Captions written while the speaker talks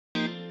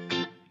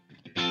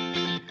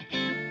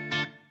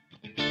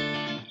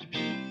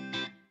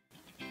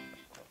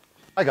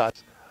Hi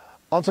guys,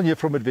 Anton here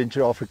from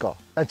Adventure Africa,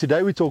 and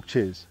today we talk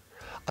chairs.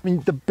 I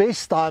mean, the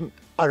best time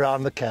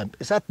around the camp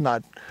is at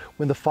night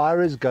when the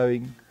fire is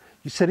going,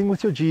 you're sitting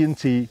with your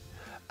G&T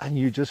and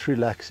you're just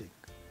relaxing.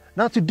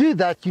 Now to do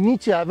that, you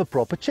need to have a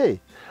proper chair.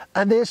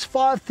 And there's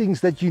 5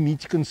 things that you need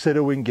to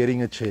consider when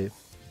getting a chair.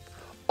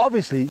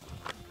 Obviously,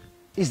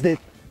 is that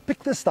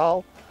pick the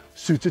style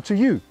suited to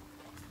you.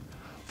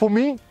 For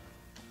me,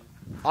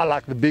 I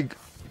like the big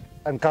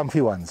and comfy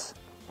ones.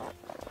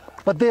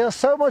 But there are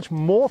so much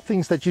more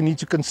things that you need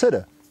to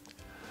consider.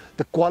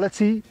 The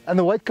quality and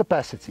the weight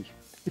capacity.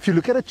 If you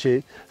look at a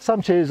chair,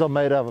 some chairs are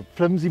made out of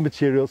flimsy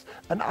materials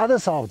and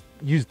others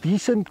use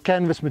decent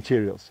canvas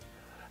materials.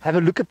 Have a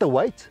look at the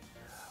weight,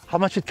 how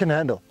much it can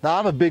handle. Now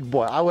I'm a big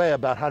boy, I weigh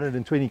about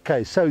 120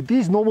 kg, so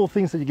these normal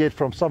things that you get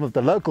from some of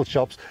the local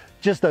shops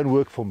just don't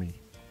work for me.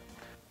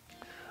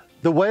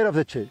 The weight of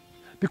the chair.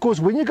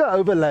 Because when you go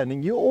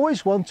overlanding, you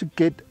always want to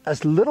get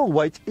as little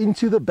weight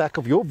into the back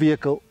of your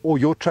vehicle or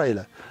your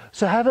trailer.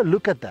 So have a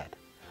look at that.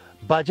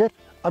 Budget,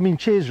 I mean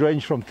chairs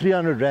range from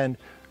 300 Rand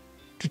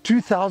to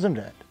 2,000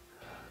 Rand.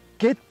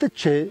 Get the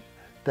chair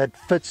that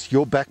fits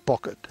your back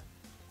pocket.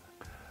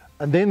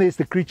 And then there's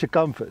the creature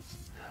comforts.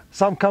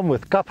 Some come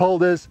with cup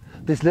holders,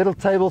 there's little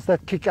tables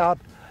that kick out.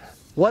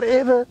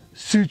 Whatever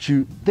suits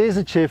you, there's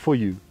a chair for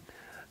you.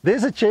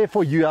 There's a chair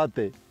for you out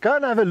there. Go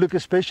and have a look,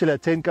 especially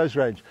at 10 Coast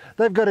Range.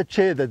 They've got a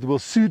chair that will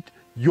suit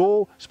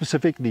your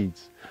specific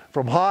needs.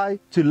 From high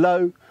to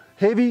low,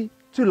 heavy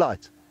to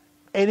light.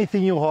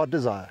 Anything your heart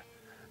desire.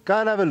 Go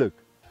and have a look.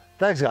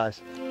 Thanks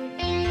guys.